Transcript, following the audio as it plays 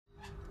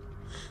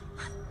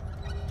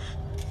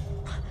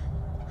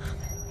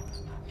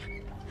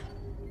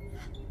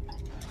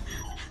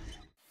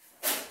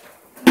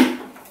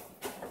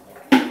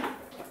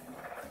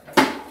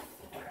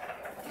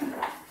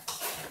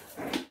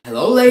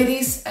Hello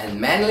ladies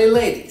and manly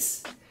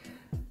ladies!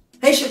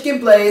 Hey Shotkin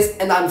Plays,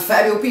 and I'm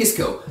Fabio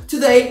Pisco.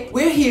 Today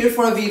we're here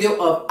for a video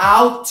of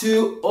how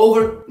to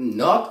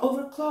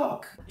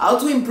how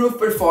to improve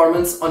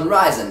performance on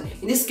Ryzen.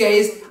 In this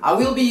case, I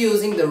will be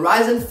using the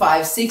Ryzen 5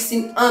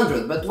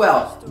 1600, but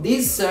well,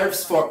 this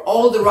serves for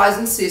all the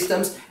Ryzen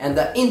systems and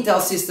the Intel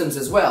systems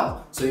as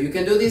well. So you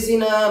can do this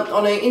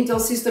on an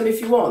Intel system if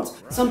you want.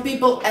 Some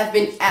people have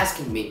been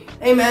asking me,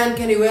 hey man,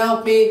 can you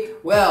help me?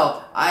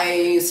 Well,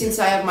 since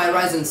I have my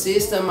Ryzen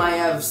system, I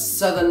have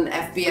sudden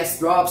FPS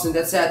drops and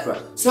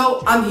etc.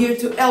 So I'm here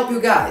to help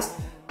you guys.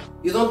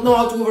 You don't know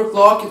how to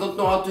overclock, you don't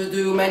know how to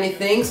do many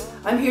things,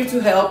 I'm here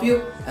to help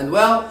you, and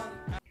well,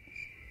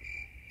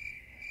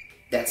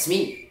 that's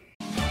me.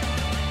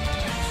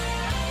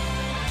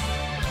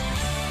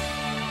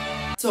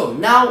 So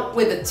now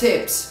with the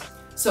tips.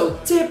 So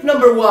tip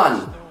number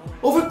 1,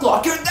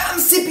 overclock your damn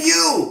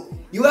CPU!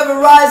 You have a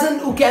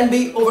Ryzen who can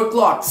be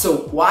overclocked,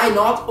 so why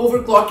not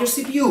overclock your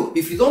CPU?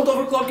 If you don't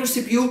overclock your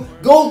CPU,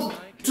 go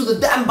to the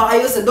damn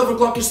BIOS and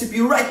overclock your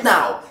CPU right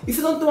now. If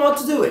you don't know how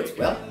to do it,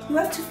 well, you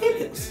have 2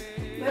 videos.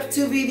 You have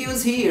 2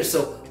 videos here,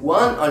 so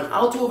one on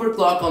how to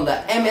overclock on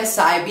the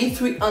MSI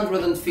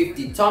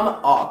B350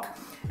 Tomahawk,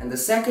 and the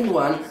second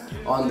one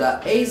on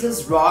the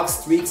Asus ROG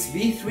Strix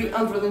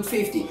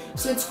B350.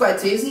 So it's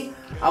quite easy.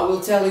 I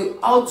will tell you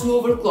how to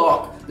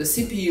overclock the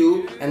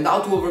CPU and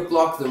how to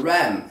overclock the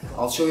RAM.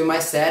 I'll show you my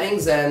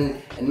settings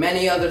and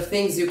many other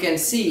things you can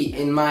see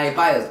in my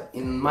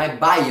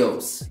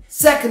BIOS.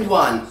 Second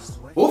one,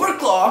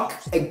 overclock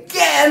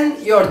again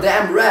your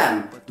damn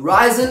RAM.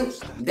 Ryzen,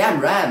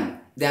 damn RAM.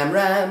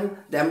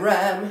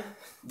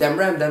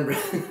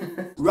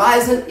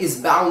 Ryzen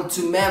is bound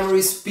to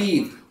memory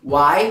speed.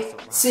 Why?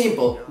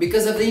 Simple,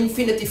 because of the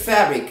Infinity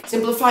Fabric,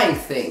 simplifying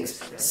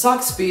things.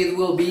 SOC speed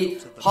will be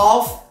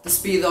half the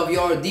speed of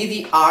your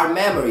DDR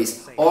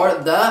memories, or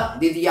the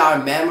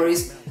DDR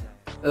memories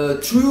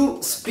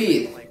true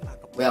speed.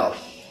 Well,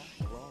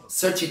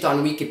 search it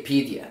on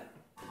Wikipedia.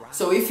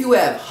 So if you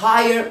have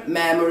higher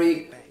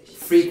memory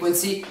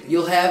frequency,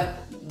 you'll have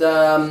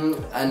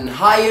a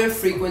higher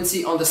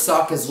frequency on the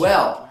SOC as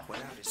well.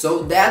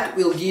 So that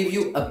will give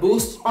you a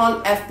boost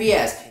on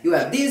FPS. You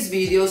have these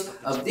videos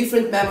of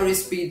different memory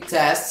speed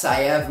tests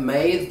I have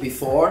made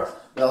before.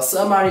 Well,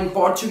 some are in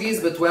Portuguese,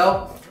 but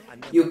well,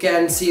 you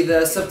can see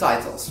the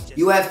subtitles.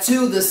 You have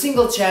the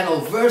single channel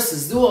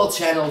versus dual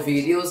channel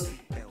videos.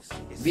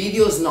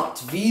 Not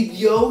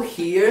video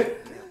here.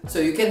 So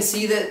you can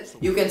see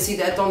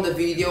that on the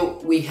video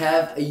we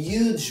have a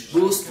huge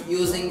boost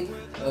using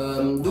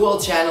dual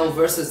channel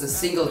versus the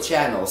single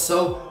channel.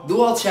 So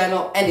dual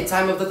channel any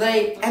time of the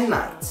day and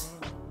night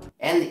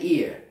and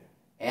year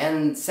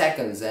and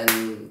seconds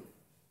and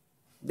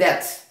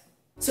that.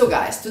 So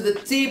guys, to the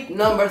tip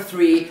number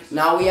 3,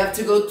 now we have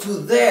to go to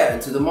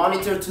the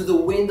monitor, to the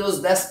Windows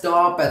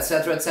desktop,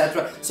 etc,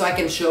 so I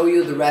can show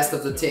you the rest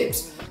of the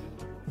tips.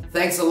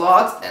 Thanks a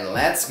lot and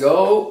let's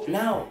go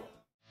now.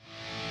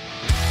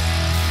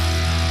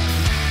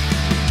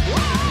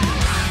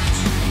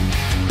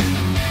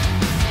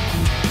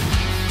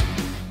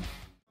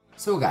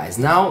 So guys,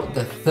 now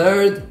the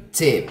third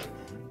tip.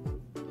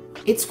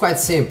 It's quite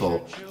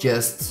simple,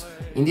 just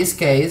in this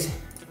case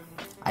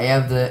I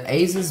have the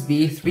Asus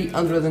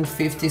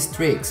B350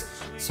 Strix.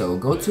 So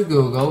go to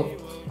Google,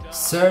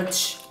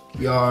 search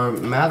your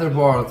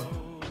motherboard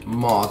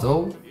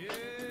model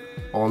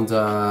on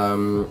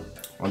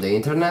the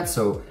internet,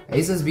 so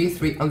Asus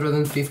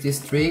B350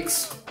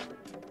 Strix,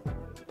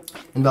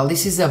 and well,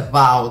 this is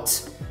about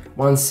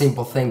one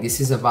simple thing. This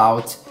is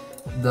about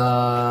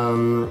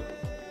the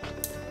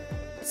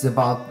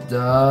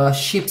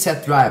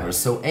chipset drivers.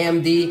 So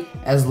AMD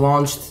has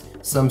launched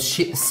some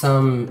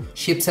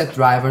chipset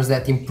drivers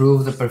that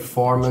improve the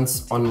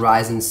performance on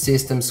Ryzen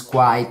systems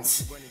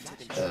quite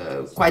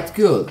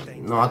good.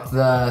 Not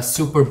the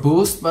super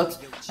boost, but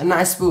a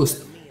nice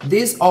boost.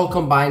 These all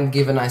combined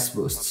give a nice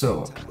boost.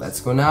 So let's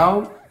go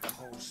now.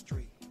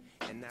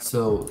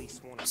 So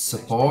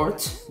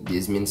support,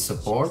 this means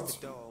support.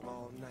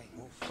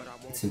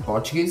 It's in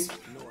Portuguese.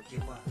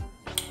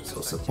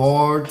 So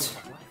support,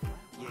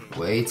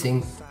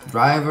 waiting,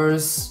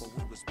 drivers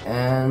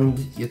and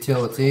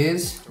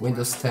utilities,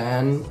 Windows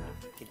 10,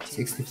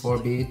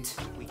 64-bit.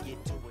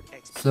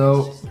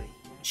 So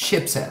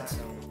chipset,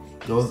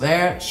 go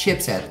there,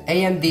 chipset,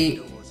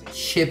 AMD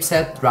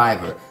chipset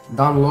driver,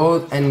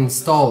 download and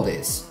install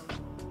this.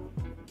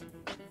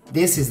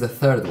 This is the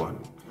third one,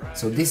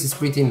 so this is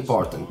pretty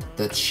important,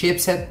 the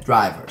chipset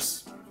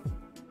drivers.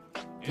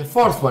 The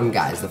fourth one,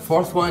 guys, the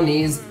fourth one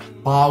is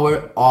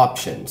power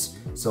options.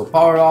 So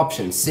power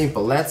options,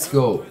 simple, let's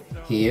go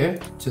here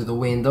to the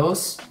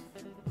Windows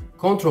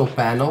control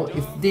panel.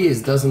 If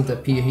this doesn't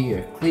appear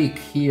here, click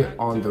here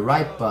on the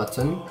right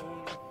button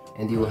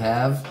and you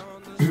have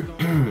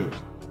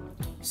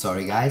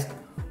sorry guys,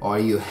 or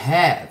you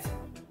had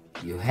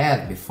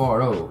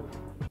before, oh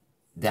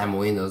damn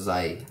Windows,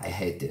 I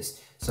hate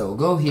this. So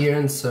go here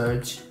and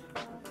search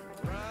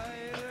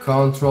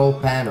control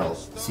panel,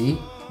 see,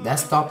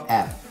 desktop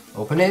app,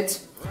 open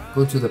it,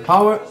 go to the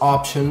power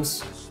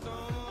options,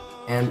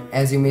 and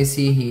as you may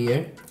see here,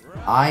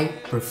 high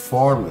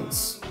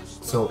performance.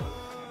 So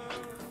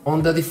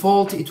on the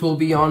default it will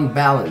be on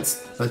balanced,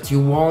 but you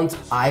want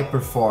high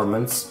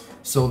performance,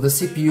 so the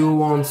CPU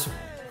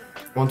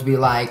won't be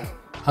like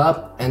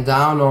up and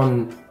down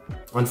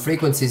on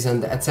frequencies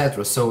and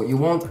etc. So you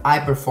want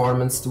high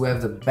performance to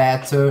have the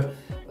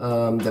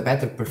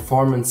better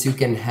performance you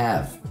can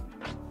have.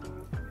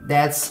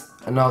 That's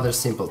another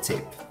simple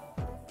tip.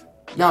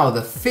 Now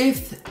the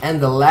fifth and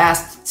the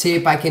last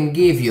tip I can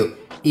give you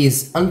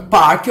is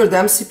unpark your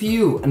damn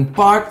CPU.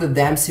 Unpark the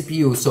damn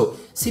CPU. So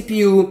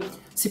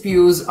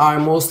CPUs are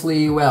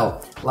mostly, well,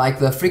 like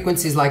the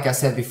frequencies, like I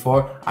said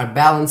before, are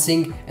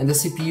balancing, and the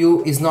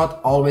CPU is not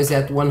always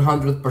at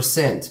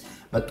 100%.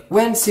 But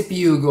when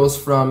CPU goes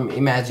from,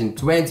 imagine,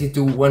 20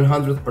 to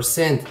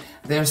 100%,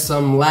 there's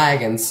some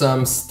lag and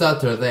some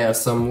stutter there,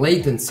 some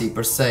latency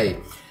per se.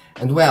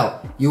 And well,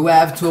 you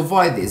have to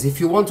avoid this. If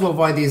you want to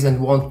avoid this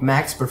and want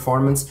max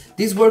performance,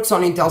 this works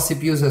on Intel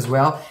CPUs as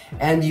well,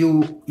 and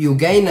you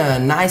gain a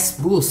nice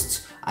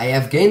boost. I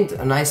have gained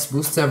a nice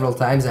boost several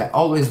times. I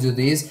always do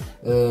this,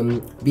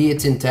 be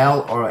it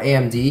Intel or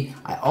AMD,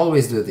 I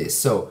always do this.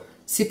 So,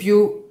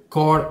 CPU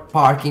Core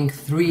Parking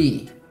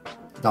 3.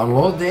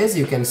 Download this,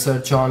 you can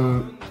search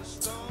on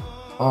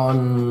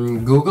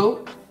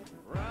Google.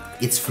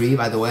 It's free,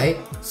 by the way.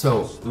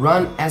 So,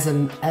 run as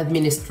an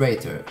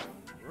administrator.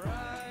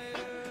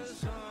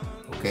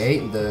 Okay,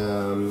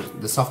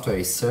 the software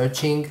is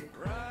searching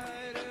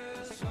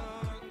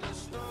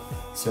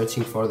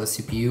for the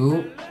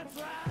CPU.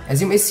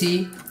 As you may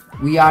see,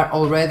 we are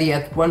already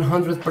at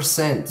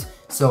 100%.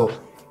 So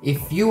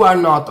if you are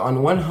not on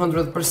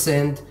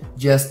 100%,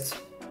 just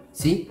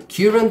see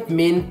current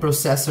min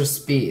processor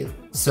speed.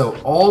 So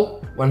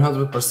all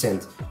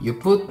 100%. You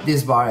put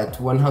this bar at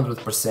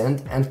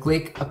 100% and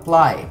click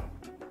apply.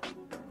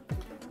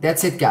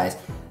 That's it, guys.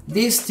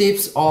 These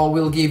tips all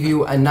will give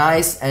you a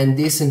nice and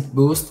decent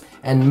boost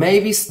and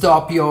maybe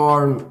stop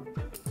your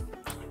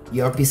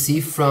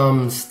PC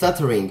from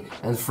stuttering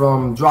and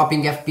from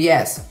dropping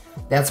FPS.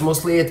 That's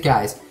mostly it,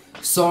 guys.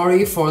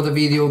 Sorry for the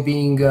video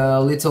being a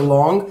little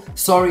long,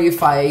 sorry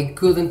if I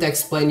couldn't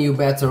explain you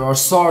better, or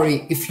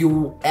sorry if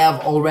you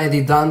have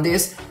already done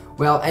this.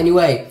 Well,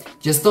 anyway,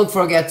 just don't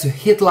forget to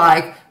hit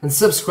like and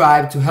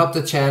subscribe to help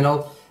the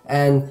channel,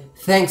 and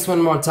thanks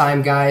one more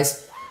time,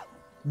 guys.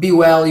 Be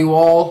well, you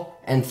all,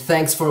 and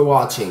thanks for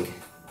watching.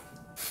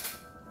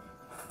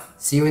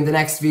 See you in the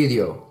next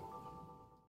video.